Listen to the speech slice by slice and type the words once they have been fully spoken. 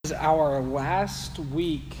our last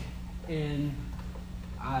week in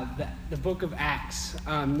the book of Acts.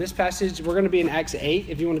 This passage, we're going to be in Acts 8,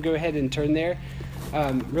 if you want to go ahead and turn there.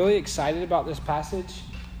 Really excited about this passage.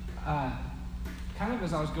 Kind of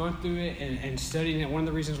as I was going through it and studying it, one of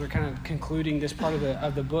the reasons we're kind of concluding this part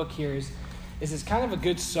of the book here is it's kind of a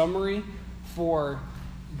good summary for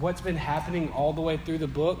what's been happening all the way through the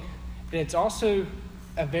book. And it's also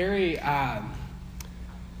a very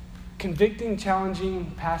convicting, challenging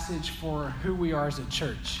passage for who we are as a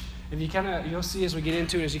church. If you'll see as we get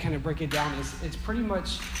into it, as you kind of break it down, it's pretty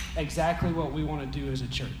much exactly what we want to do as a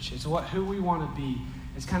church. It's who we want to be.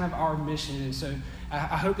 It's kind of our mission. And so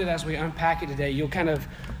I hope that as we unpack it today, you'll kind of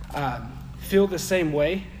feel the same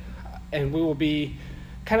way, and we will be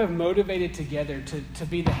kind of motivated together to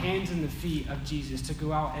be the hands and the feet of Jesus, to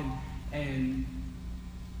go out and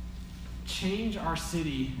change our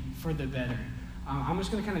city for the better. I'm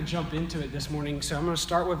just going to kind of jump into it this morning. So I'm going to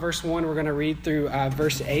start with verse 1. We're going to read through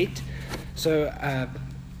verse 8. So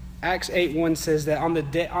Acts 8:1 says that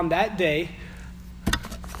on that day,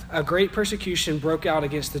 a great persecution broke out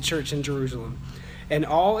against the church in Jerusalem. And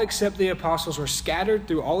all except the apostles were scattered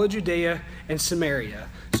through all of Judea and Samaria.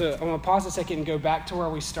 So I'm going to pause a second and go back to where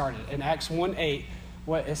we started. In Acts 1:8,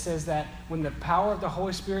 what it says that when the power of the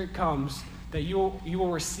Holy Spirit comes, that you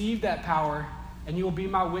will receive that power and you will be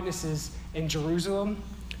my witnesses in Jerusalem,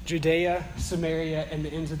 Judea, Samaria, and the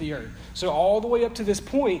ends of the earth. So all the way up to this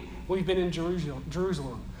point, we've been in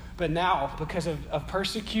Jerusalem. But now, because of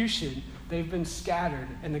persecution, they've been scattered,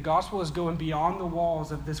 and the gospel is going beyond the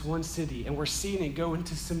walls of this one city, and we're seeing it go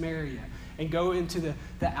into Samaria and go into the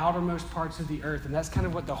outermost parts of the earth. And that's kind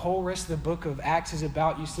of what the whole rest of the book of Acts is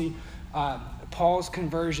about. You see Paul's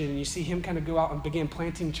conversion, and you see him kind of go out and begin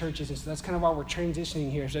planting churches. And so that's kind of why we're transitioning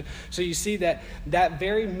here. So you see that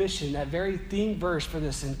very mission, that very theme verse for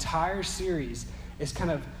this entire series is kind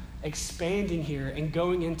of expanding here and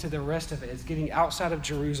going into the rest of it. It's getting outside of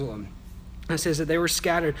Jerusalem. It says that they were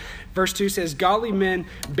scattered. Verse 2 says, godly men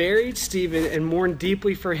buried Stephen and mourned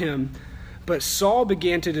deeply for him. But Saul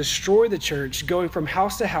began to destroy the church. Going from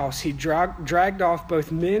house to house, he dragged off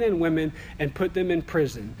both men and women and put them in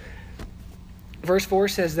prison. Verse 4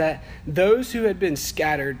 says that those who had been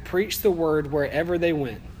scattered preached the word wherever they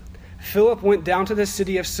went. Philip went down to the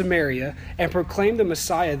city of Samaria and proclaimed the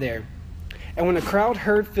Messiah there. And when the crowd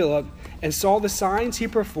heard Philip and saw the signs he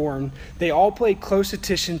performed, they all paid close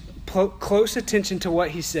attention to what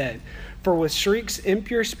he said. For with shrieks,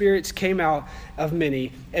 impure spirits came out of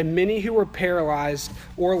many, and many who were paralyzed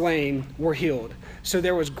or lame were healed. So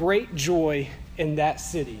there was great joy in that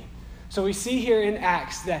city. So we see here in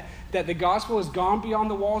Acts that the gospel has gone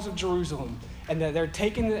beyond the walls of Jerusalem, and that they're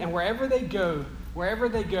taking it, and wherever they go,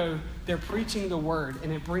 they're preaching the word,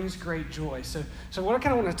 and it brings great joy. So what I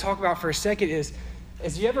kind of want to talk about for a second is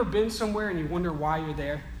you ever been somewhere and you wonder why you're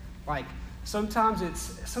there? Like, sometimes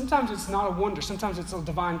it's not a wonder. Sometimes it's a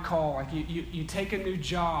divine call. Like you take a new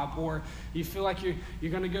job, or you feel like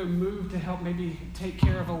you're going to go move to help maybe take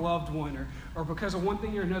care of a loved one, or because of one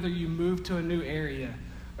thing or another, you move to a new area.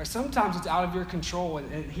 Or sometimes it's out of your control.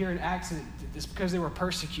 And here in Acts, it's because they were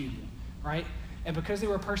persecuted, right? And because they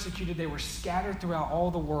were persecuted, they were scattered throughout all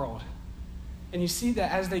the world. And you see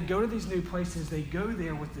that as they go to these new places, they go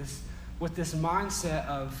there with this mindset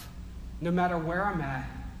of, no matter where I'm at,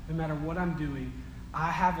 no matter what I'm doing, I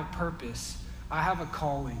have a purpose, I have a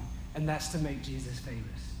calling, and that's to make Jesus famous.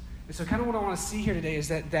 And so kind of what I want to see here today is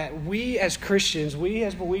that we as Christians, we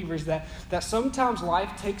as believers, that sometimes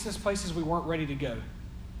life takes us places we weren't ready to go.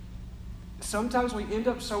 Sometimes we end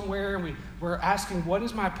up somewhere and we're asking, what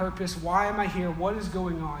is my purpose? Why am I here? What is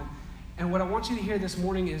going on? And what I want you to hear this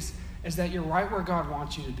morning is that you're right where God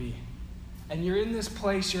wants you to be. And you're in this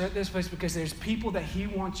place, you're at this place because there's people that he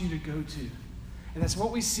wants you to go to. And that's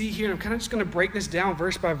what we see here. And I'm kind of just going to break this down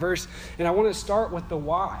verse by verse. And I want to start with the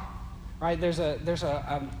why. Right? There's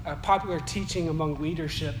a popular teaching among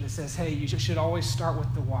leadership that says, hey, you should always start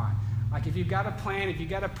with the why. Like if you've got a plan, if you've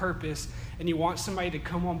got a purpose, and you want somebody to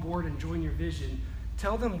come on board and join your vision,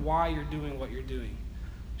 tell them why you're doing what you're doing.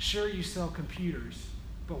 Sure, you sell computers,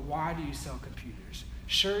 but why do you sell computers?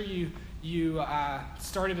 Sure, you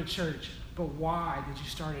started a church, but why did you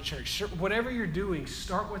start a church? Sure, whatever you're doing,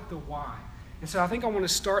 start with the why. And so I think I want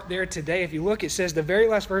to start there today. If you look, it says the very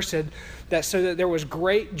last verse said that so that there was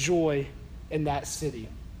great joy in that city.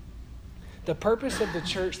 The purpose of the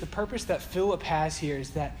church, the purpose that Philip has here is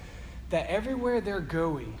that everywhere they're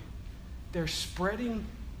going, they're spreading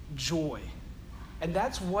joy. And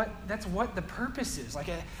that's what the purpose is. Like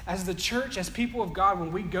as the church, as people of God,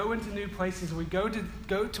 when we go into new places, we go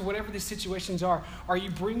to whatever the situations are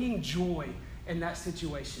you bringing joy in that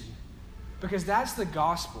situation? Because that's the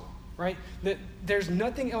gospel, right? That there's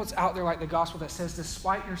nothing else out there like the gospel that says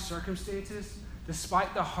despite your circumstances,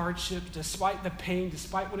 despite the hardship, despite the pain,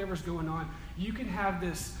 despite whatever's going on, you can have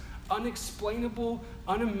this unexplainable,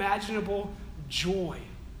 unimaginable joy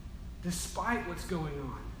despite what's going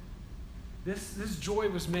on. This joy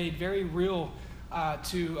was made very real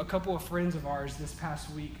to a couple of friends of ours this past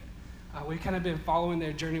week. We've kind of been following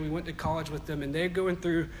their journey. We went to college with them, and they're going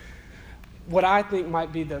through what I think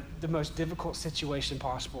might be the most difficult situation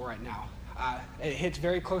possible right now. It hits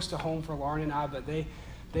very close to home for Lauren and I, but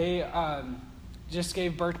they just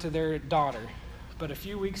gave birth to their daughter. But a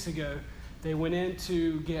few weeks ago, they went in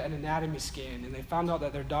to get an anatomy scan, and they found out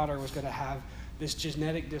that their daughter was going to have this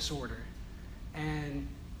genetic disorder. And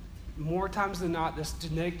more times than not, this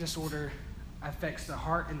genetic disorder affects the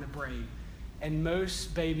heart and the brain. And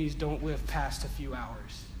most babies don't live past a few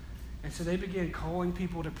hours. And so they began calling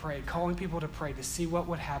people to pray to see what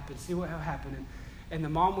would happen, And the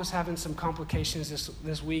mom was having some complications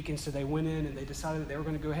this week, and so they went in and they decided that they were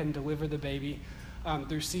going to go ahead and deliver the baby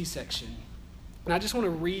through C-section. And I just want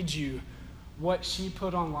to read you what she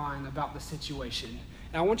put online about the situation.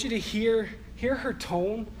 And I want you to hear her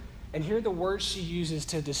tone and hear the words she uses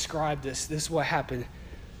to describe this. This is what happened.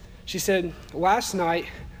 She said, last night,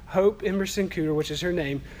 Hope Emerson Cooter, which is her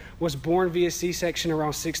name, was born via C-section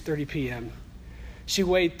around 6:30 p.m. She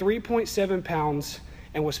weighed 3.7 pounds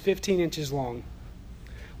and was 15 inches long.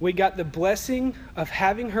 We got the blessing of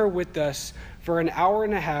having her with us for an hour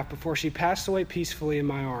and a half before she passed away peacefully in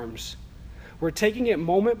my arms. We're taking it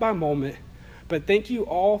moment by moment, but thank you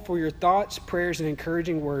all for your thoughts, prayers, and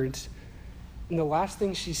encouraging words. And the last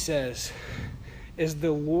thing she says is,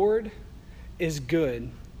 the Lord is good,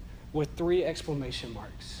 with 3 exclamation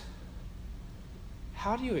marks.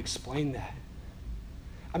 How do you explain that?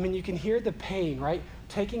 I mean, you can hear the pain, right?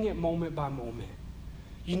 Taking it moment by moment.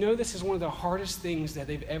 You know this is one of the hardest things that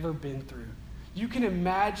they've ever been through. You can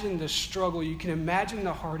imagine the struggle. You can imagine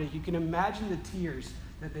the heartache. You can imagine the tears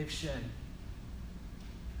that they've shed.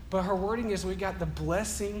 But her wording is, we got the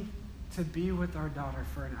blessing to be with our daughter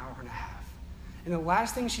for an hour and a half. And the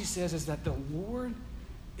last thing she says is that the Lord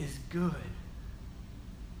is good.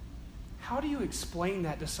 How do you explain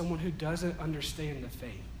that to someone who doesn't understand the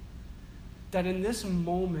faith? That in this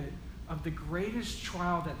moment of the greatest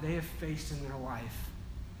trial that they have faced in their life,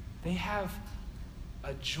 they have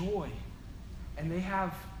a joy and they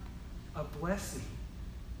have a blessing.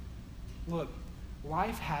 Look,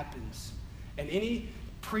 life happens. And any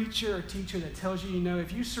preacher or teacher that tells you,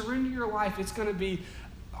 if you surrender your life, it's going to be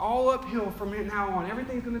all uphill from now on.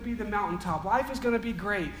 Everything's going to be the mountaintop. Life is going to be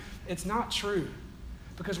great. It's not true.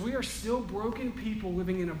 Because we are still broken people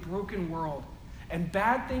living in a broken world. And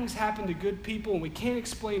bad things happen to good people, and we can't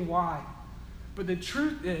explain why. But the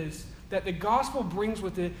truth is that the gospel brings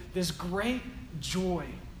with it this great joy.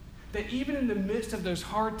 That even in the midst of those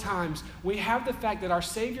hard times, we have the fact that our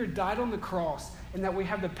Savior died on the cross, and that we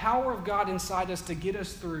have the power of God inside us to get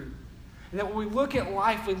us through. And that when we look at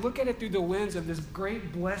life, we look at it through the lens of this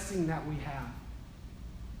great blessing that we have.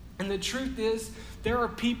 And the truth is, there are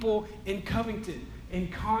people in Covington, in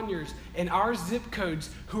Conyers, in our zip codes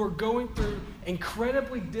who are going through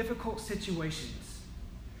incredibly difficult situations.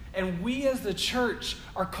 And we as the church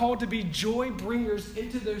are called to be joy bringers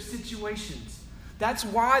into those situations. That's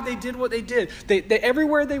why they did what they did. They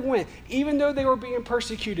everywhere they went, even though they were being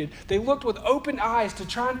persecuted, they looked with open eyes to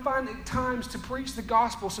try and find times to preach the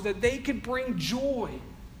gospel so that they could bring joy.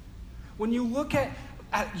 When you look at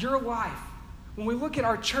your life, when we look at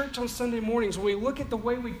our church on Sunday mornings, when we look at the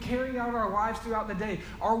way we carry out our lives throughout the day,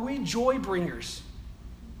 are we joy bringers?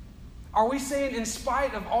 Are we saying, in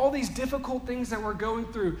spite of all these difficult things that we're going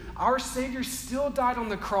through, our Savior still died on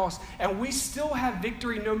the cross and we still have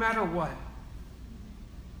victory no matter what?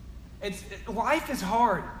 Life is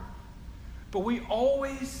hard, but we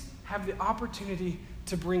always have the opportunity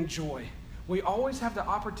to bring joy. We always have the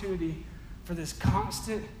opportunity for this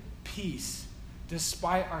constant peace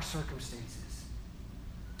despite our circumstances.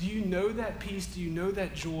 Do you know that peace? Do you know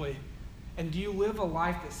that joy? And do you live a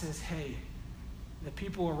life that says, hey, the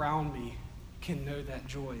people around me can know that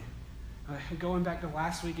joy? Going back to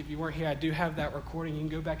last week, if you weren't here, I do have that recording. You can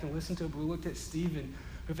go back and listen to it. But we looked at Stephen,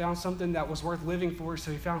 who found something that was worth living for,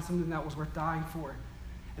 so he found something that was worth dying for.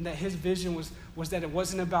 And that his vision was that it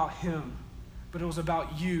wasn't about him, but it was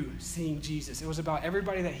about you seeing Jesus. It was about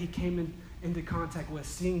everybody that he came into contact with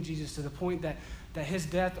seeing Jesus, to the point that his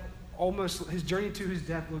death, his journey to his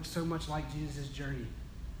death looked so much like Jesus' journey,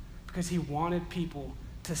 because he wanted people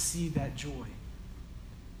to see that joy.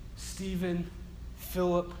 Stephen,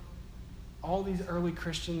 Philip, all these early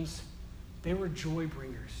Christians, they were joy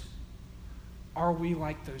bringers. Are we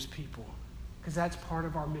like those people? because that's part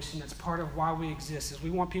of our mission. That's part of why we exist, is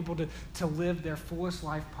we want people to live their fullest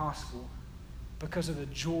life possible because of the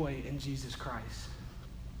joy in Jesus Christ.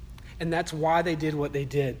 And that's why they did what they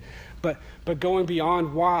did. But going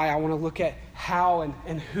beyond why, I want to look at how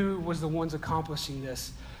and who was the ones accomplishing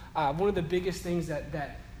this. One of the biggest things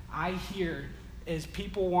that I hear is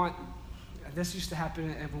people want, this used to happen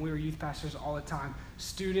when we were youth pastors all the time,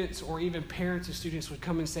 students or even parents of students would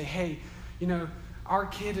come and say, hey, our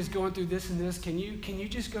kid is going through this and this. Can you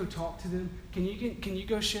just go talk to them? Can you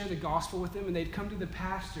go share the gospel with them? And they'd come to the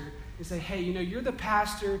pastor and say, hey, you're the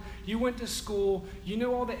pastor. You went to school. You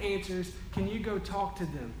know all the answers. Can you go talk to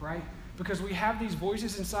them, right? Because we have these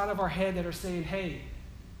voices inside of our head that are saying, hey,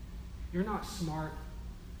 you're not smart.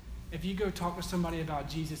 If you go talk to somebody about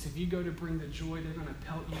Jesus, if you go to bring the joy, they're going to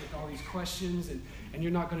pelt you with all these questions, and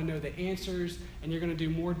you're not going to know the answers, and you're going to do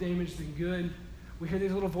more damage than good. We hear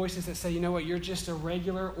these little voices that say, you know what, you're just a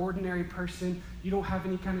regular, ordinary person. You don't have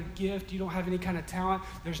any kind of gift. You don't have any kind of talent.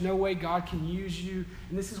 There's no way God can use you.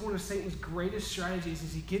 And this is one of Satan's greatest strategies,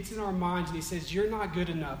 is he gets in our minds and he says, you're not good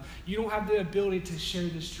enough. You don't have the ability to share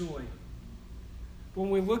this joy.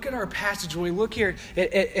 When we look at our passage, when we look here,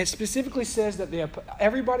 it specifically says that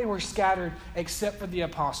everybody were scattered except for the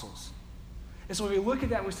apostles. And so when we look at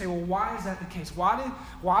that, we say, well, why is that the case?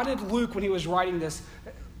 Why did Luke, when he was writing this,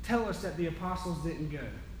 tell us that the apostles didn't go?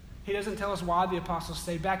 He doesn't tell us why the apostles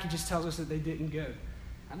stayed back. He just tells us that they didn't go.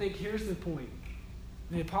 I think here's the point.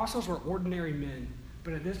 The apostles were ordinary men,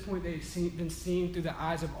 but at this point they've been seen through the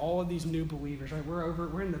eyes of all of these new believers. Right?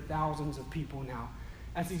 We're in the thousands of people now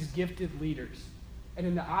as these gifted leaders. And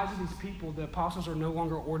in the eyes of these people, the apostles are no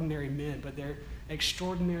longer ordinary men, but they're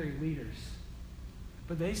extraordinary leaders.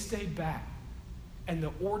 But they stayed back, and the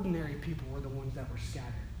ordinary people were the ones that were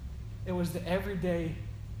scattered. It was the everyday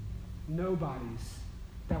nobodies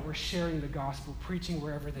that were sharing the gospel, preaching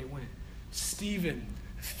wherever they went. Stephen,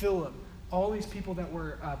 Philip, all these people that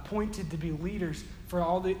were appointed to be leaders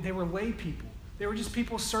they were lay people. They were just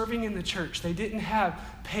people serving in the church. They didn't have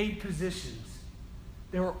paid positions.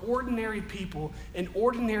 They were ordinary people in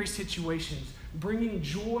ordinary situations, bringing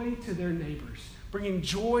joy to their neighbors, bringing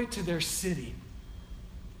joy to their city.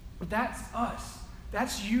 That's us.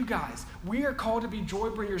 That's you guys. We are called to be joy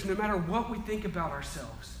bringers no matter what we think about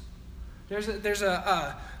ourselves. There's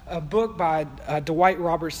a book by Dwight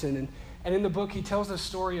Robertson, and in the book he tells the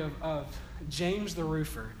story of James the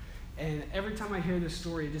roofer. And every time I hear this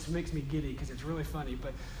story, it just makes me giddy because it's really funny.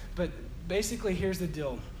 But basically, here's the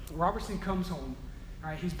deal. Robertson comes home. All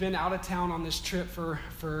right, he's been out of town on this trip for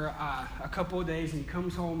a couple of days, and he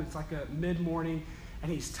comes home. It's like a mid-morning,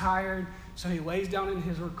 and he's tired. So he lays down in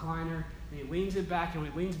his recliner, and he leans it back. And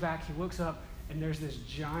when he leans back, he looks up, and there's this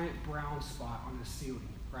giant brown spot on the ceiling,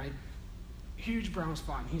 right? Huge brown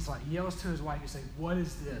spot. And he's like, yells to his wife. He's like, what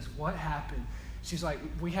is this? What happened? She's like,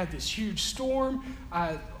 we had this huge storm.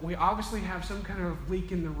 We obviously have some kind of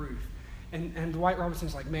leak in the roof. And Dwight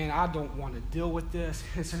Robertson's like, man, I don't want to deal with this.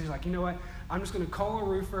 And so he's like, you know what? I'm just going to call a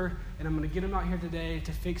roofer, and I'm going to get him out here today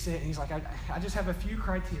to fix it. And he's like, I just have a few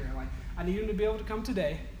criteria. Like, I need him to be able to come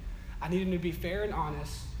today. I need him to be fair and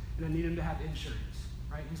honest, and I need him to have insurance,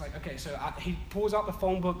 right? He's like, okay, so he pulls out the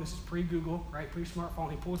phone book. This is pre-Google, right?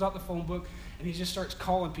 Pre-smartphone. He pulls out the phone book, and he just starts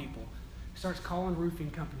calling people. He starts calling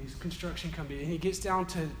roofing companies, construction companies, and he gets down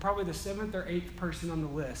to probably the 7th or 8th person on the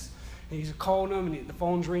list. And he's calling them, and the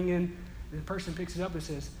phone's ringing, and the person picks it up and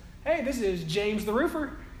says, hey, this is James the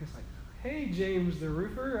roofer. He's like, hey, James the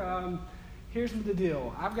roofer, here's the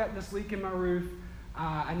deal. I've got this leak in my roof.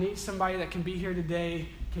 I need somebody that can be here today.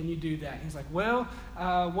 Can you do that? He's like, well,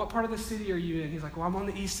 what part of the city are you in? He's like, well, I'm on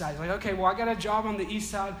the east side. He's like, okay, well, I got a job on the east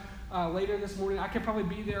side later this morning. I could probably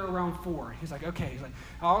be there around 4. He's like, okay. He's like,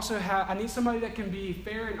 I need somebody that can be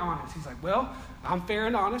fair and honest. He's like, well, I'm fair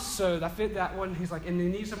and honest, so I fit that one. He's like, and they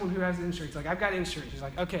need someone who has insurance. He's like, I've got insurance. He's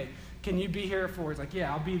like, okay, can you be here at 4? He's like,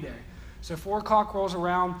 yeah, I'll be there. So 4 o'clock rolls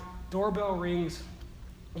around, doorbell rings.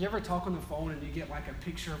 You ever talk on the phone and you get like a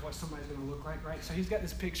picture of what somebody's going to look like, right? So he's got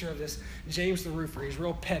this picture of this James the roofer. He's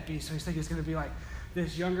real peppy, so he's thinking it's going to be like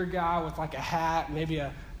this younger guy with like a hat, maybe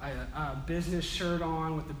a business shirt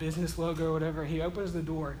on with the business logo or whatever. He opens the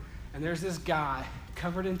door, and there's this guy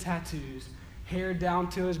covered in tattoos, hair down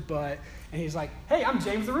to his butt, and he's like, hey, I'm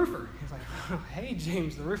James the roofer. He's like, hey,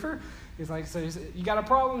 James the roofer. He's like, so you got a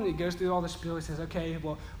problem? And he goes through all the spiel. He says, okay,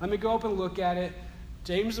 well, let me go up and look at it.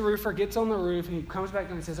 James the roofer gets on the roof, and he comes back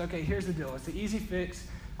down and says, okay, here's the deal. It's an easy fix.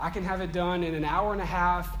 I can have it done in an hour and a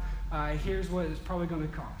half. Here's what it's probably going to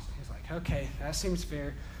cost. He's like, okay, that seems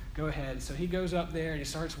fair. Go ahead. So he goes up there, and he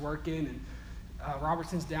starts working, and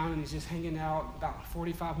Robertson's down, and he's just hanging out. About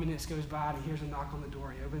 45 minutes goes by, and he hears a knock on the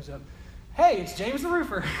door. He opens up. hey, it's James the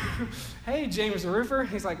roofer. Hey, James the roofer.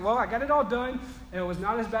 He's like, well, I got it all done. And it was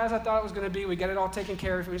not as bad as I thought it was going to be. We got it all taken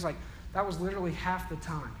care of. He's like, that was literally half the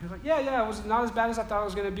time. He was like, yeah, it was not as bad as I thought it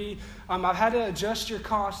was going to be. I've had to adjust your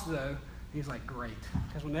costs, though. He's like, great.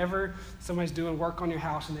 Because whenever somebody's doing work on your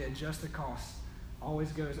house and they adjust the costs,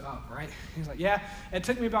 always goes up, right? He's like, yeah, it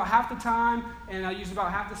took me about half the time, and I used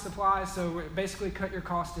about half the supplies, so it basically cut your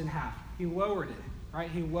cost in half. He lowered it, right?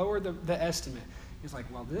 He lowered the estimate. He's like,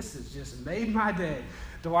 well, this has just made my day.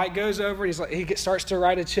 Dwight goes over, and he's like, he starts to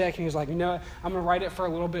write a check, and he's like, I'm going to write it for a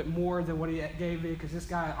little bit more than what he gave me, because this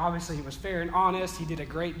guy, obviously, he was fair and honest. He did a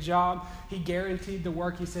great job. He guaranteed the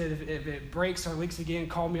work. He said, if it breaks or leaks again,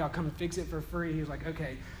 call me. I'll come fix it for free. He was like,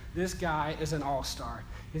 okay, this guy is an all-star.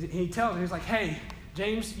 He tells him, he's like, hey,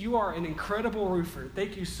 James, you are an incredible roofer.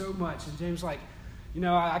 Thank you so much. And James like,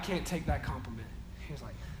 I can't take that compliment. He's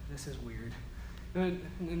like, this is weird.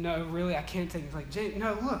 No, really, I can't take it. He's like, James,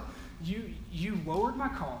 no, look, you lowered my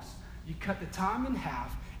costs. You cut the time in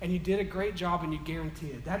half, and you did a great job, and you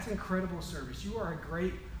guaranteed it. That's incredible service. You are a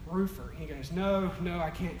great roofer. He goes, no, I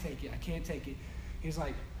can't take it. I can't take it. He's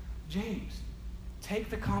like, James, take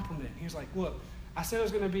the compliment. He's like, look, I said it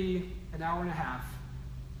was going to be an hour and a half.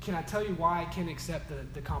 Can I tell you why I can't accept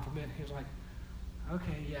the compliment? He was like,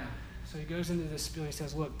 okay, yeah. So he goes into this spiel and he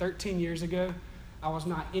says, look, 13 years ago, I was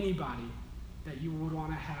not anybody that you would want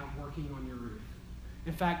to have working on your roof.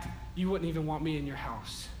 In fact, you wouldn't even want me in your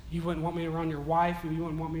house. You wouldn't want me around your wife. You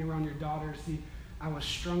wouldn't want me around your daughters. See, I was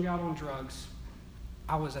strung out on drugs.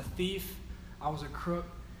 I was a thief. I was a crook.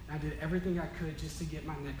 And I did everything I could just to get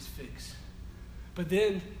my next fix. But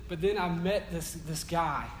then I met this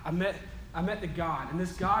guy. I met the God, and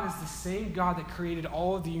this God is the same God that created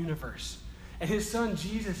all of the universe. And his son,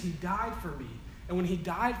 Jesus, he died for me. And when he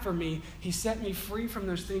died for me, he set me free from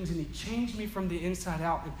those things, and he changed me from the inside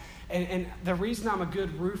out. And the reason I'm a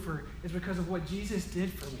good roofer is because of what Jesus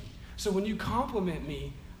did for me. So when you compliment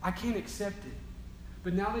me, I can't accept it.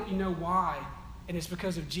 But now that you know why, and it's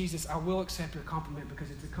because of Jesus, I will accept your compliment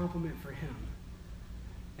because it's a compliment for him.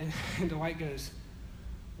 And Dwight goes,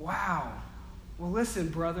 wow. Well, listen,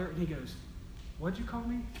 brother. And he goes, what'd you call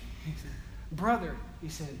me? He said, brother. He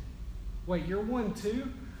said, wait, you're one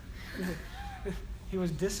too? He was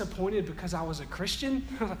disappointed because I was a Christian.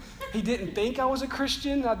 He didn't think I was a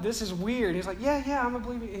Christian. This is weird. He's like, yeah, I'm a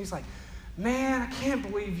believer. And he's like, man, I can't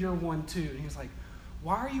believe you're one too. And he's like,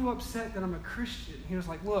 why are you upset that I'm a Christian? He was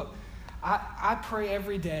like, look, I pray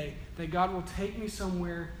every day that God will take me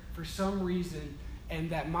somewhere for some reason, and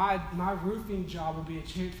that my roofing job will be a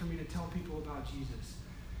chance for me to tell people about Jesus.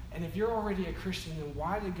 And if you're already a Christian, then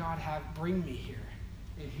why did God bring me here?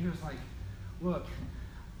 And he was like, look,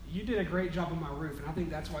 you did a great job on my roof, and I think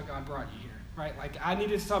that's why God brought you here, right? Like I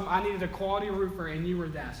needed a quality roofer, and you were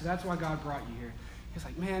that, so that's why God brought you here. He's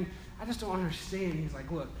like, man, I just don't understand. He's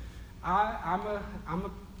like, look, I'm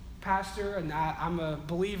a pastor, and I'm a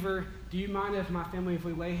believer. Do you mind if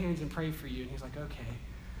we lay hands and pray for you? And he's like, okay.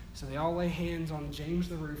 So they all lay hands on James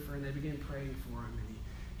the roofer, and they begin praying for him. And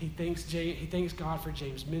he thanks God for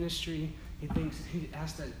James' ministry. He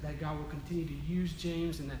asks that God will continue to use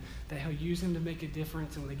James, and that he'll use him to make a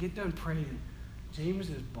difference. And when they get done praying, James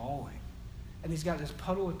is bawling. And he's got this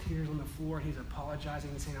puddle of tears on the floor, and he's apologizing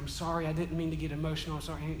and saying, I'm sorry, I didn't mean to get emotional. I'm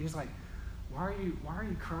sorry. He's like, why are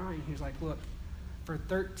you crying? He's like, look, for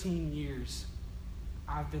 13 years,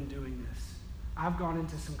 I've been doing this. I've gone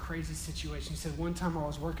into some crazy situations. He said, one time I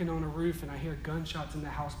was working on a roof, and I hear gunshots in the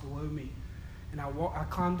house below me. And I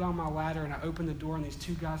climb down my ladder, and I open the door, and these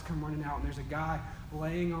two guys come running out, and there's a guy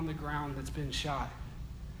laying on the ground that's been shot.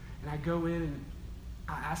 And I go in, and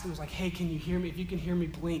I ask him, I was like, hey, can you hear me? If you can hear me,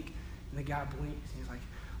 blink. And the guy blinks. He's like,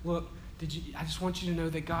 look, I just want you to know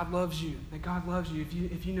that God loves you, that God loves you.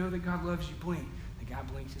 If you know that God loves you, blink. The guy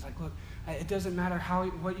blinks. He's like, look, it doesn't matter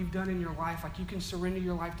what you've done in your life. Like, you can surrender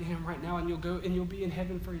your life to him right now, and you'll be in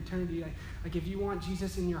heaven for eternity. Like if you want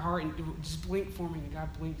Jesus in your heart, and just blink for me. And the guy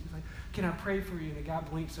blinks. He's like, can I pray for you? And the guy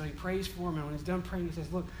blinks. So he prays for him, and when he's done praying, he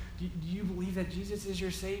says, look, do you believe that Jesus is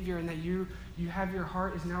your Savior, and that you have your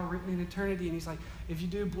heart is now written in eternity? And he's like, if you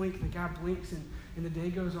do blink, and the guy blinks, and the day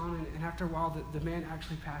goes on, and after a while, the man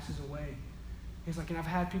actually passes away. He's like, and I've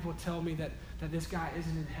had people tell me that this guy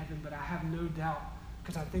isn't in heaven, but I have no doubt,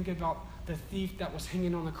 because I think about the thief that was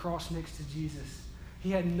hanging on the cross next to Jesus.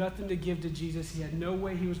 He had nothing to give to Jesus. He had no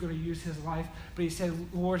way he was going to use his life, but he said,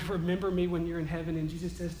 Lord, remember me when you're in heaven. And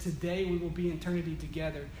Jesus says, today we will be in eternity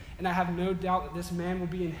together. And I have no doubt that this man will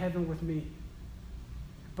be in heaven with me.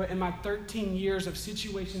 But in my 13 years of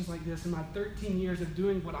situations like this, in my 13 years of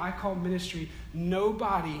doing what I call ministry,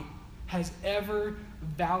 nobody has ever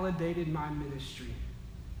validated my ministry.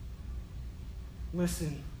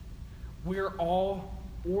 Listen, we're all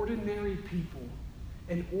ordinary people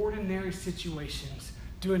in ordinary situations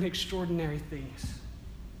doing extraordinary things.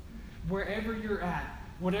 Wherever you're at,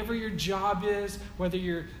 whatever your job is, whether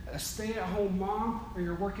you're a stay-at-home mom or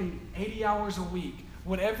you're working 80 hours a week,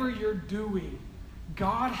 whatever you're doing,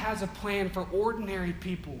 God has a plan for ordinary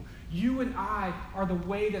people. You and I are the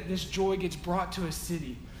way that this joy gets brought to a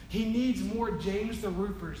city. He needs more James the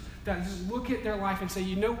Roofers that just look at their life and say,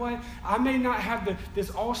 you know what? I may not have this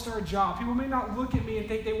all-star job. People may not look at me and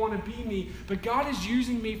think they want to be me, but God is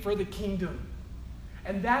using me for the kingdom.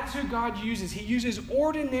 And that's who God uses. He uses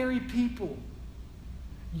ordinary people.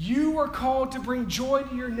 You are called to bring joy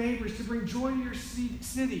to your neighbors, to bring joy to your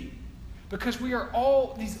city, because we are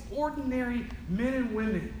all these ordinary men and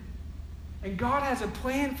women. And God has a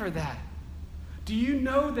plan for that. Do you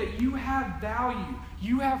know that you have value?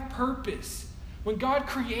 You have purpose. When God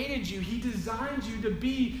created you, He designed you to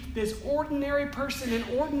be this ordinary person in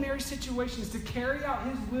ordinary situations, to carry out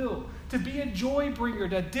His will, to be a joy bringer,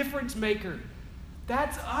 a difference maker.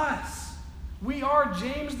 That's us. We are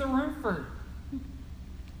James the Roofer.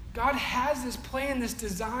 God has this plan, this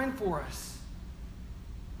design for us.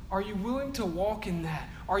 Are you willing to walk in that?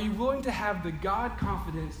 Are you willing to have the God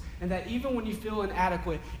confidence, and that even when you feel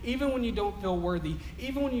inadequate, even when you don't feel worthy,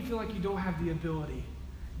 even when you feel like you don't have the ability,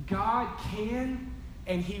 God can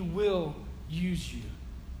and He will use you?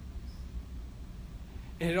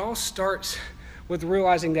 And it all starts with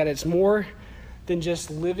realizing that it's more than just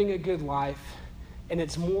living a good life, and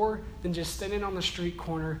it's more than just standing on the street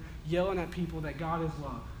corner yelling at people that God is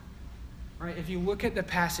love. Right? If you look at the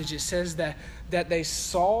passage, it says that they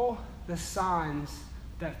saw the signs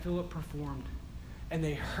that Philip performed, and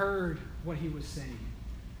they heard what he was saying.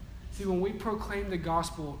 See, when we proclaim the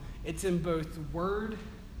gospel, it's in both word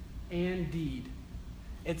and deed.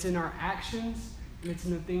 It's in our actions, and it's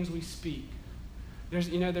in the things we speak. There's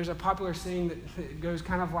a popular saying that goes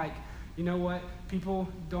kind of like, you know what? People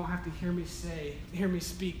don't have to hear me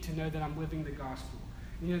speak to know that I'm living the gospel.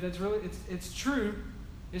 That's really, it's true.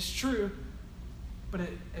 It's true. But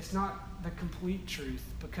it's not the complete truth,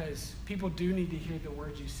 because people do need to hear the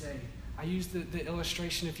words you say. I used the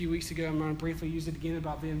illustration a few weeks ago. I'm going to briefly use it again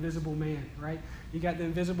about the invisible man, right? You got the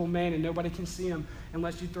invisible man, and nobody can see him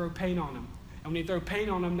unless you throw paint on him. And when you throw paint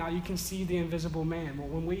on him, now you can see the invisible man. Well,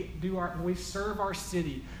 when we serve our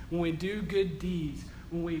city, when we do good deeds,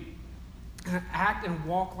 when we act and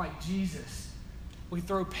walk like Jesus, we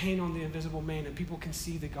throw paint on the invisible man, and people can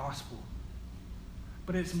see the gospel.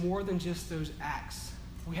 But it's more than just those acts.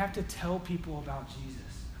 We have to tell people about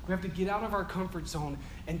Jesus. We have to get out of our comfort zone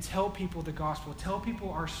and tell people the gospel, tell people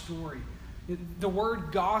our story. The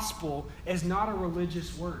word gospel is not a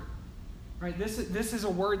religious word, right? This is a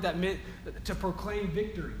word that meant to proclaim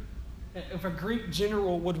victory. If a Greek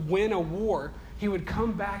general would win a war, he would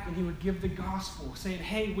come back and he would give the gospel, saying,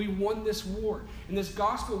 hey, we won this war. And this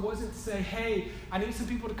gospel wasn't to say, hey, I need some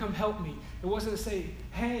people to come help me. It wasn't to say,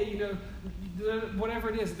 hey, whatever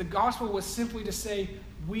it is. The gospel was simply to say,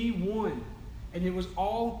 we won. And it was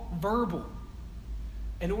all verbal.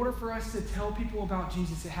 In order for us to tell people about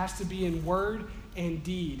Jesus, it has to be in word and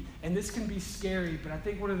deed. And this can be scary, but I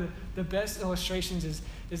think one of the best illustrations is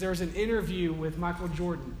there was an interview with Michael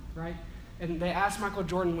Jordan, right? And they asked Michael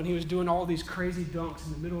Jordan, when he was doing all these crazy dunks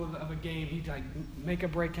in the middle of a game, he'd make a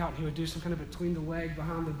breakout, and he would do some kind of between the leg,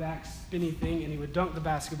 behind the back spinny thing, and he would dunk the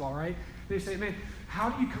basketball, right? They say, man, how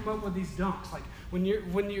do you come up with these dunks? Like when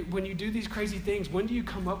you do these crazy things, when do you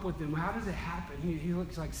come up with them? How does it happen? He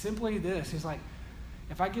looks like simply this. He's like,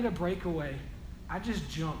 if I get a breakaway, I just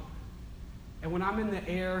jump. And when I'm in the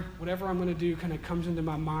air, whatever I'm going to do kind of comes into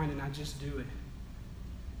my mind, and I just do it.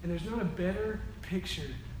 And there's not a better picture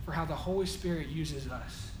for how the Holy Spirit uses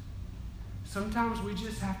us. Sometimes we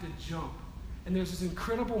just have to jump. And there's this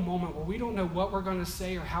incredible moment where we don't know what we're going to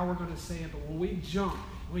say or how we're going to say it, but when we jump,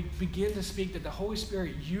 we begin to speak, that the Holy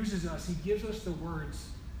Spirit uses us. He gives us the words,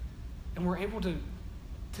 and we're able to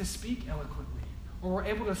speak eloquently, or we're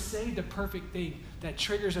able to say the perfect thing that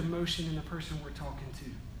triggers emotion in the person we're talking to.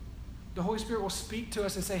 The Holy Spirit will speak to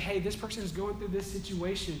us and say, hey, this person is going through this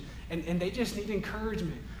situation, and they just need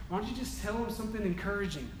encouragement. Why don't you just tell them something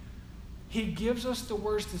encouraging? He gives us the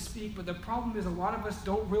words to speak, but the problem is a lot of us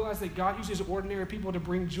don't realize that God uses ordinary people to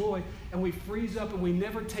bring joy, and we freeze up and we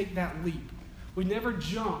never take that leap. We never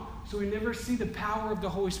jump, so we never see the power of the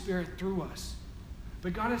Holy Spirit through us.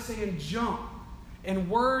 But God is saying, jump in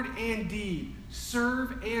word and deed,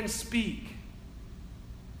 serve and speak.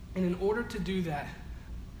 And in order to do that,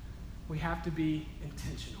 we have to be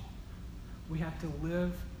intentional. We have to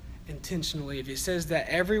live intentionally. If it says that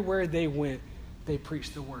everywhere they went, they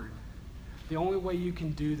preached the word. The only way you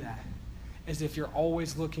can do that as if you're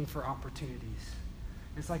always looking for opportunities.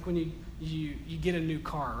 It's like when you get a new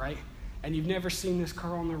car, right? And you've never seen this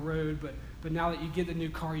car on the road, but now that you get the new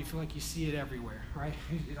car, you feel like you see it everywhere, right?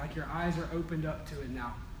 Like your eyes are opened up to it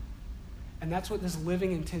now. And that's what this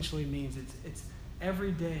living intentionally means. It's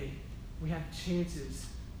every day we have chances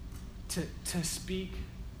to speak.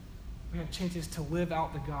 We have chances to live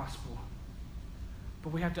out the gospel.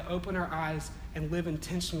 But we have to open our eyes and live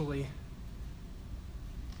intentionally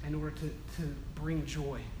in order to bring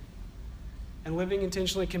joy. And living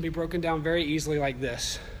intentionally can be broken down very easily like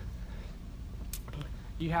this.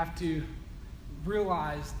 You have to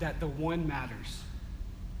realize that the one matters.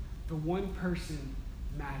 The one person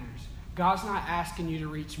matters. God's not asking you to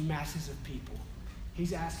reach masses of people.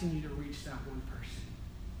 He's asking you to reach that one person.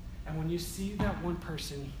 And when you see that one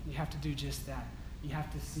person, you have to do just that. You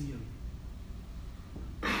have to see him.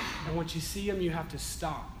 And once you see him, you have to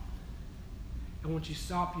stop. And once you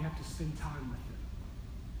stop, you have to spend time with him.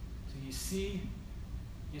 So you see,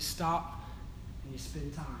 you stop, and you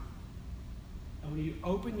spend time. And when you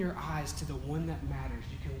open your eyes to the one that matters,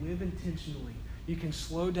 you can live intentionally. You can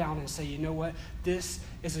slow down and say, you know what? This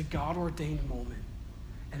is a God-ordained moment.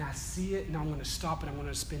 And I see it, and I'm going to stop, and I'm going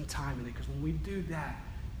to spend time in it. Because when we do that,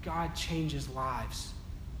 God changes lives.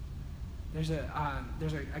 There's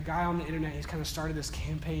a guy on the internet, he's kind of started this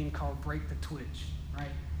campaign called Break the Twitch, right?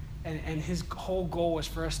 And his whole goal is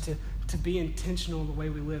for us to be intentional in the way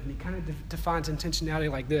we live. And he kind of defines intentionality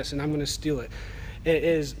like this, and I'm going to steal it. It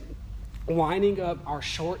is lining up our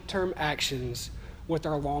short-term actions with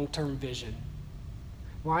our long-term vision.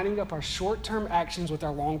 Lining up our short-term actions with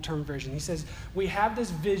our long-term vision. He says, we have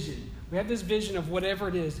this vision. We have this vision of whatever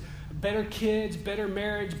it is. Better kids, better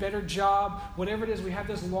marriage, better job, whatever it is. We have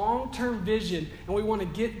this long-term vision, and we want to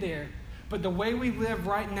get there. But the way we live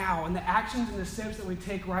right now and the actions and the steps that we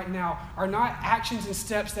take right now are not actions and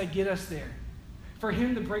steps that get us there. For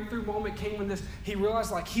him, the breakthrough moment came when he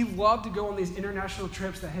realized like he loved to go on these international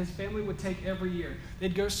trips that his family would take every year.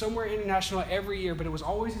 They'd go somewhere international every year, but it was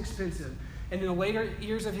always expensive. And in the later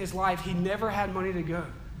years of his life, he never had money to go.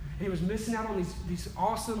 And he was missing out on these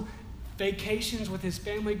awesome vacations with his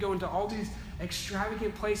family, going to all these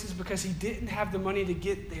extravagant places because he didn't have the money to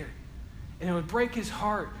get there. And it would break his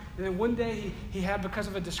heart. And then one day he had, because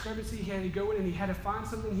of a discrepancy, he had to go in and he had to find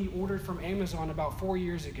something he ordered from Amazon about 4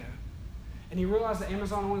 years ago. And he realized that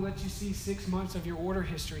Amazon only lets you see 6 months of your order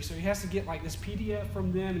history. So he has to get like this PDF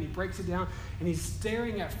from them, and he breaks it down, and he's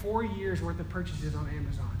staring at 4 years worth of purchases on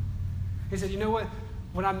Amazon. He said, you know what?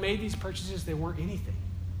 When I made these purchases, they weren't anything.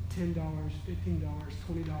 $10, $15,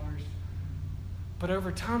 $20. But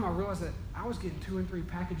over time, I realized that I was getting 2 and 3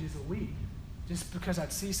 packages a week just because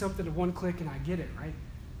I'd see something at one click and I get it, right?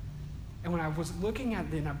 And when I was looking at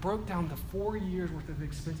it and I broke down the 4 years worth of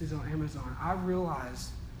expenses on Amazon, I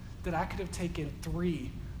realized that I could have taken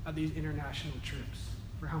 3 of these international trips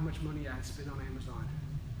for how much money I had spent on Amazon.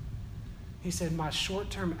 He said, my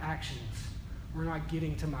short-term actions were not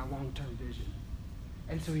getting to my long-term vision.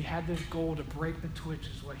 And so he had this goal to break the twitch,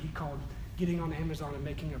 is what he called getting on Amazon and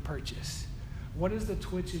making a purchase. What is the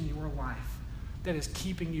twitch in your life that is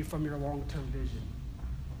keeping you from your long-term vision?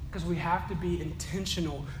 Because we have to be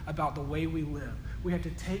intentional about the way we live. We have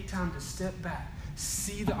to take time to step back,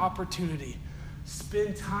 see the opportunity,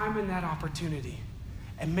 spend time in that opportunity,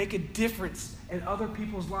 and make a difference in other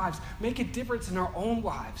people's lives. Make a difference in our own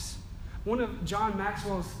lives. One of John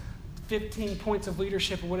Maxwell's 15 points of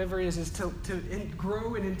leadership or whatever it is to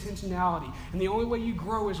grow in intentionality. And the only way you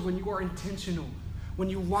grow is when you are intentional. When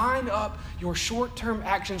you line up your short-term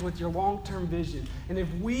actions with your long-term vision. And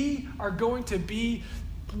if we are going to be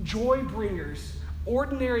joy bringers,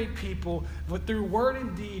 ordinary people, but through word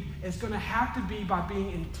and deed, it's going to have to be by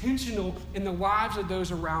being intentional in the lives of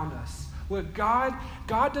those around us. Look, God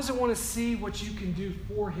doesn't want to see what you can do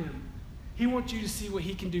for him. He wants you to see what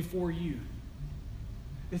he can do for you.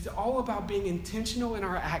 It's all about being intentional in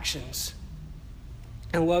our actions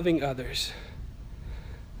and loving others.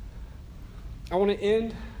 I want to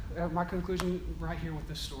end my conclusion right here with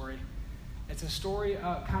this story. It's a story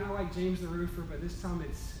kind of like James the Roofer, but this time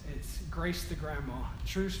it's Grace the grandma.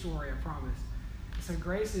 True story, I promise. So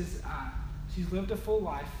Grace she's lived a full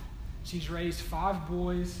life. She's raised 5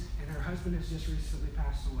 boys, and her husband has just recently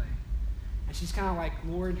passed away. And she's kind of like,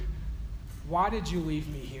 Lord, why did you leave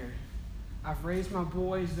me here? I've raised my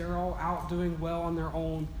boys. They're all out doing well on their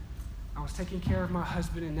own. I was taking care of my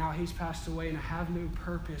husband, and now he's passed away, and I have no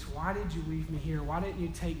purpose. Why did you leave me here? Why didn't you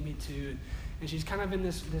take me to? And she's kind of in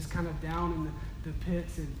this kind of down in the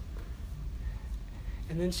pits,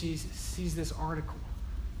 and then she sees this article.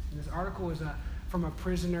 And this article is from a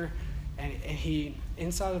prisoner, And he,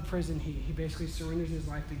 inside of prison, he basically surrenders his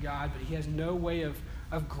life to God, but he has no way of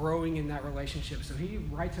growing in that relationship. So he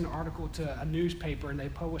writes an article to a newspaper, and they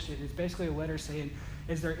publish it. It's basically a letter saying,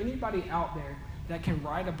 is there anybody out there that can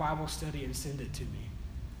write a Bible study and send it to me?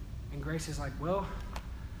 And Grace is like, well,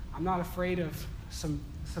 I'm not afraid of some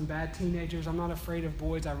bad teenagers. I'm not afraid of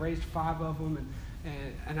boys. I raised 5 of them,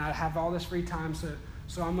 and I have all this free time, so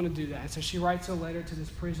I'm going to do that. And so she writes a letter to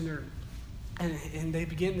this prisoner, and they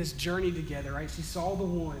begin this journey together, right? She saw the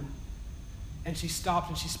one, and she stopped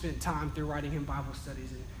and she spent time through writing him Bible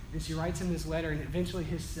studies. And she writes him this letter, and eventually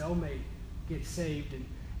his cellmate gets saved,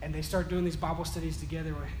 and they start doing these Bible studies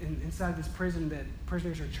together inside this prison that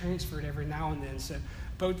prisoners are transferred every now and then. So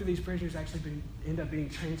both of these prisoners actually end up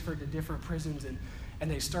being transferred to different prisons, and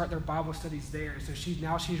they start their Bible studies there. So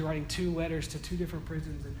she's writing 2 letters to 2 different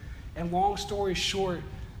prisons. And long story short,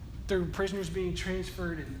 through prisoners being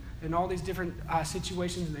transferred and all these different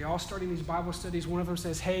situations, and they all starting these Bible studies. One of them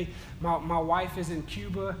says, hey, my wife is in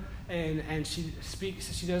Cuba, and she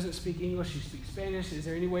doesn't speak English, she speaks Spanish. Is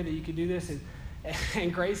there any way that you could do this?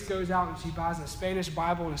 And Grace goes out and she buys a Spanish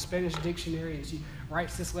Bible and a Spanish dictionary, and she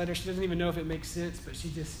writes this letter. She doesn't even know if it makes sense, but she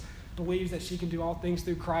just believes that she can do all things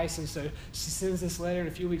through Christ. And so she sends this letter, and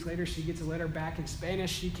a few weeks later she gets a letter back in Spanish.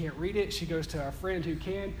 She can't read it. She goes to a friend who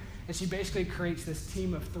can, and she basically creates this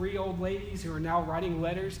team of 3 old ladies who are now writing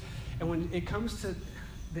letters. And when it comes to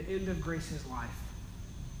the end of Grace's life,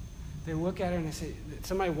 they look at her and they say,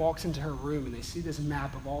 somebody walks into her room and they see this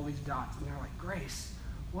map of all these dots, and they're like, Grace,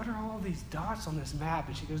 what are all these dots on this map?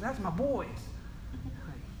 And she goes, that's my boys.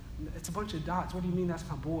 Like, it's a bunch of dots. What do you mean that's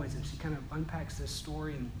my boys? And she kind of unpacks this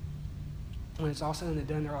story, and when it's all said and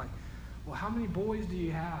done, they're like, well, how many boys do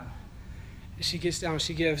you have? She gets down,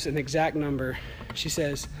 she gives an exact number. She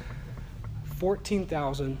says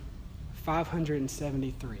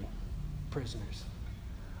 14,573 prisoners.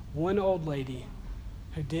 One old lady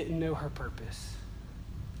who didn't know her purpose.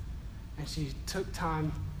 And she took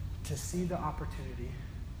time to see the opportunity,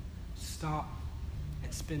 stop,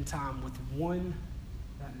 and spend time with one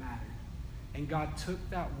that mattered. And God took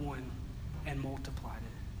that one and multiplied it.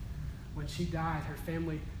 When she died, her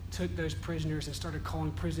family took those prisoners and started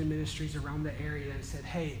calling prison ministries around the area and said,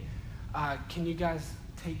 hey, can you guys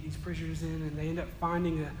take these prisoners in? And they end up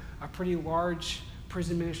finding a pretty large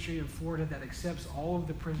prison ministry in Florida that accepts all of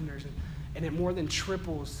the prisoners, and it more than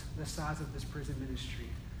triples the size of this prison ministry.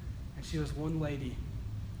 And she was one lady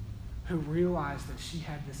who realized that she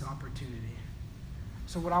had this opportunity.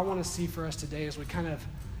 So what I want to see for us today is we kind of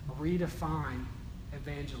redefine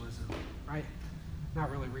evangelism, right? Not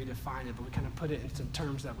really redefine it, but we kind of put it into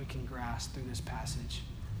terms that we can grasp through this passage.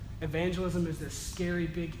 Evangelism is this scary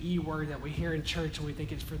big E word that we hear in church, and we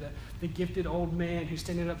think it's for the gifted old man who's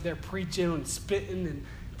standing up there preaching and spitting and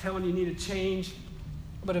telling you need to change.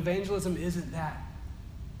 But evangelism isn't that.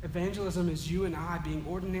 Evangelism is you and I being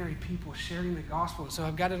ordinary people sharing the gospel. So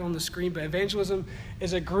I've got it on the screen, but evangelism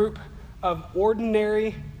is a group of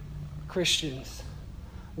ordinary Christians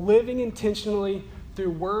living intentionally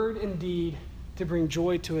through word and deed to bring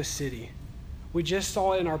joy to a city. We just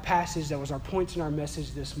saw it in our passage. That was our points in our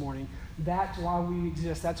message this morning. That's why we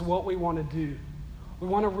exist. That's what we want to do. We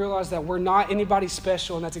want to realize that we're not anybody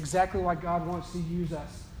special, and that's exactly why God wants to use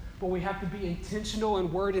us. But we have to be intentional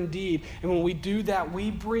in word and deed. And when we do that,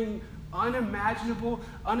 we bring unimaginable,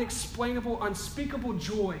 unexplainable, unspeakable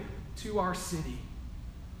joy to our city.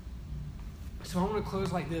 So I want to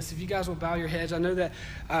close like this. If you guys will bow your heads. I know that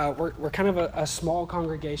we're kind of a small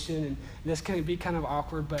congregation, and this can be kind of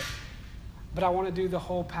awkward, but I want to do the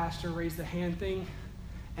whole pastor raise the hand thing.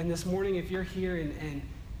 And this morning, if you're here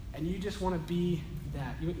and you just want to be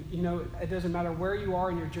that, you know, it doesn't matter where you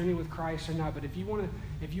are in your journey with Christ or not, but if you want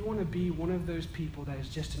to be one of those people that is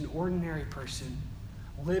just an ordinary person,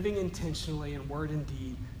 living intentionally in word and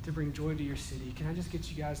deed to bring joy to your city, can I just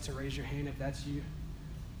get you guys to raise your hand if that's you?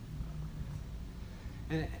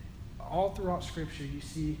 And all throughout Scripture, you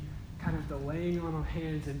see kind of the laying on of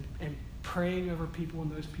hands and praying over people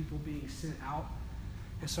and those people being sent out.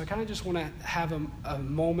 And so I kind of just want to have a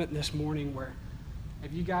moment this morning where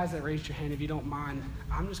if you guys that raised your hand, if you don't mind,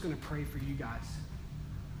 I'm just going to pray for you guys.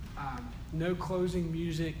 No closing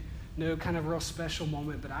music, no kind of real special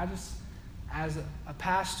moment, but I just, as a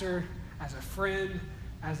pastor, as a friend,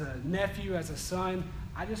 as a nephew, as a son,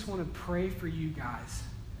 I just want to pray for you guys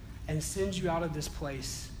and send you out of this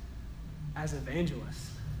place as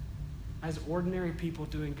evangelists, as ordinary people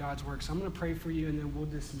doing God's work. So I'm going to pray for you, and then we'll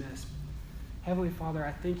dismiss. Heavenly Father,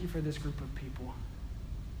 I thank you for this group of people.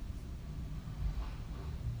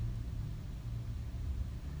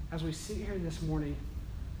 As we sit here this morning,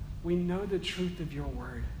 we know the truth of your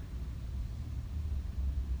word.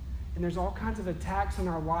 And there's all kinds of attacks in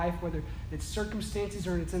our life, whether it's circumstances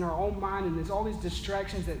or it's in our own mind, and there's all these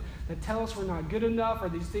distractions that tell us we're not good enough, or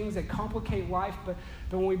these things that complicate life. But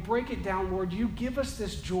when we break it down, Lord, you give us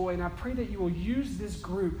this joy, and I pray that you will use this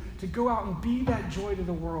group to go out and be that joy to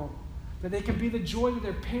the world. That they can be the joy to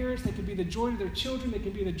their parents, they can be the joy to their children, they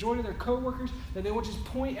can be the joy to their coworkers, that they will just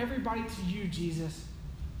point everybody to you, Jesus.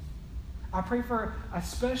 I pray for a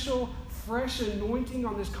special, fresh anointing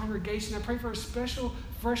on this congregation. I pray for a special,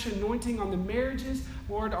 fresh anointing on the marriages,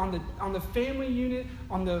 Lord, on the family unit,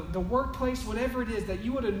 on the workplace, whatever it is, that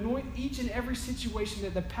you would anoint each and every situation,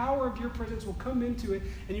 that the power of your presence will come into it,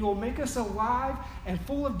 and you will make us alive and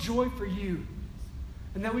full of joy for you.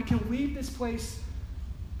 And that we can leave this place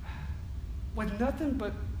with nothing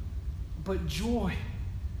but joy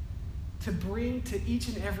to bring to each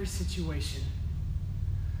and every situation.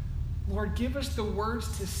 Lord, give us the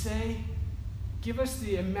words to say. Give us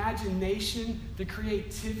the imagination, the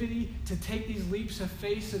creativity to take these leaps of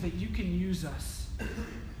faith so that you can use us.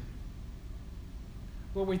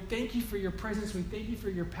 Lord, we thank you for your presence. We thank you for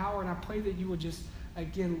your power. And I pray that you will just,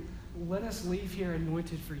 again, let us leave here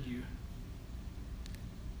anointed for you.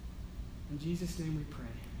 In Jesus' name we pray.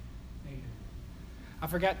 Amen. I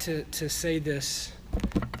forgot to say this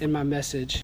in my message.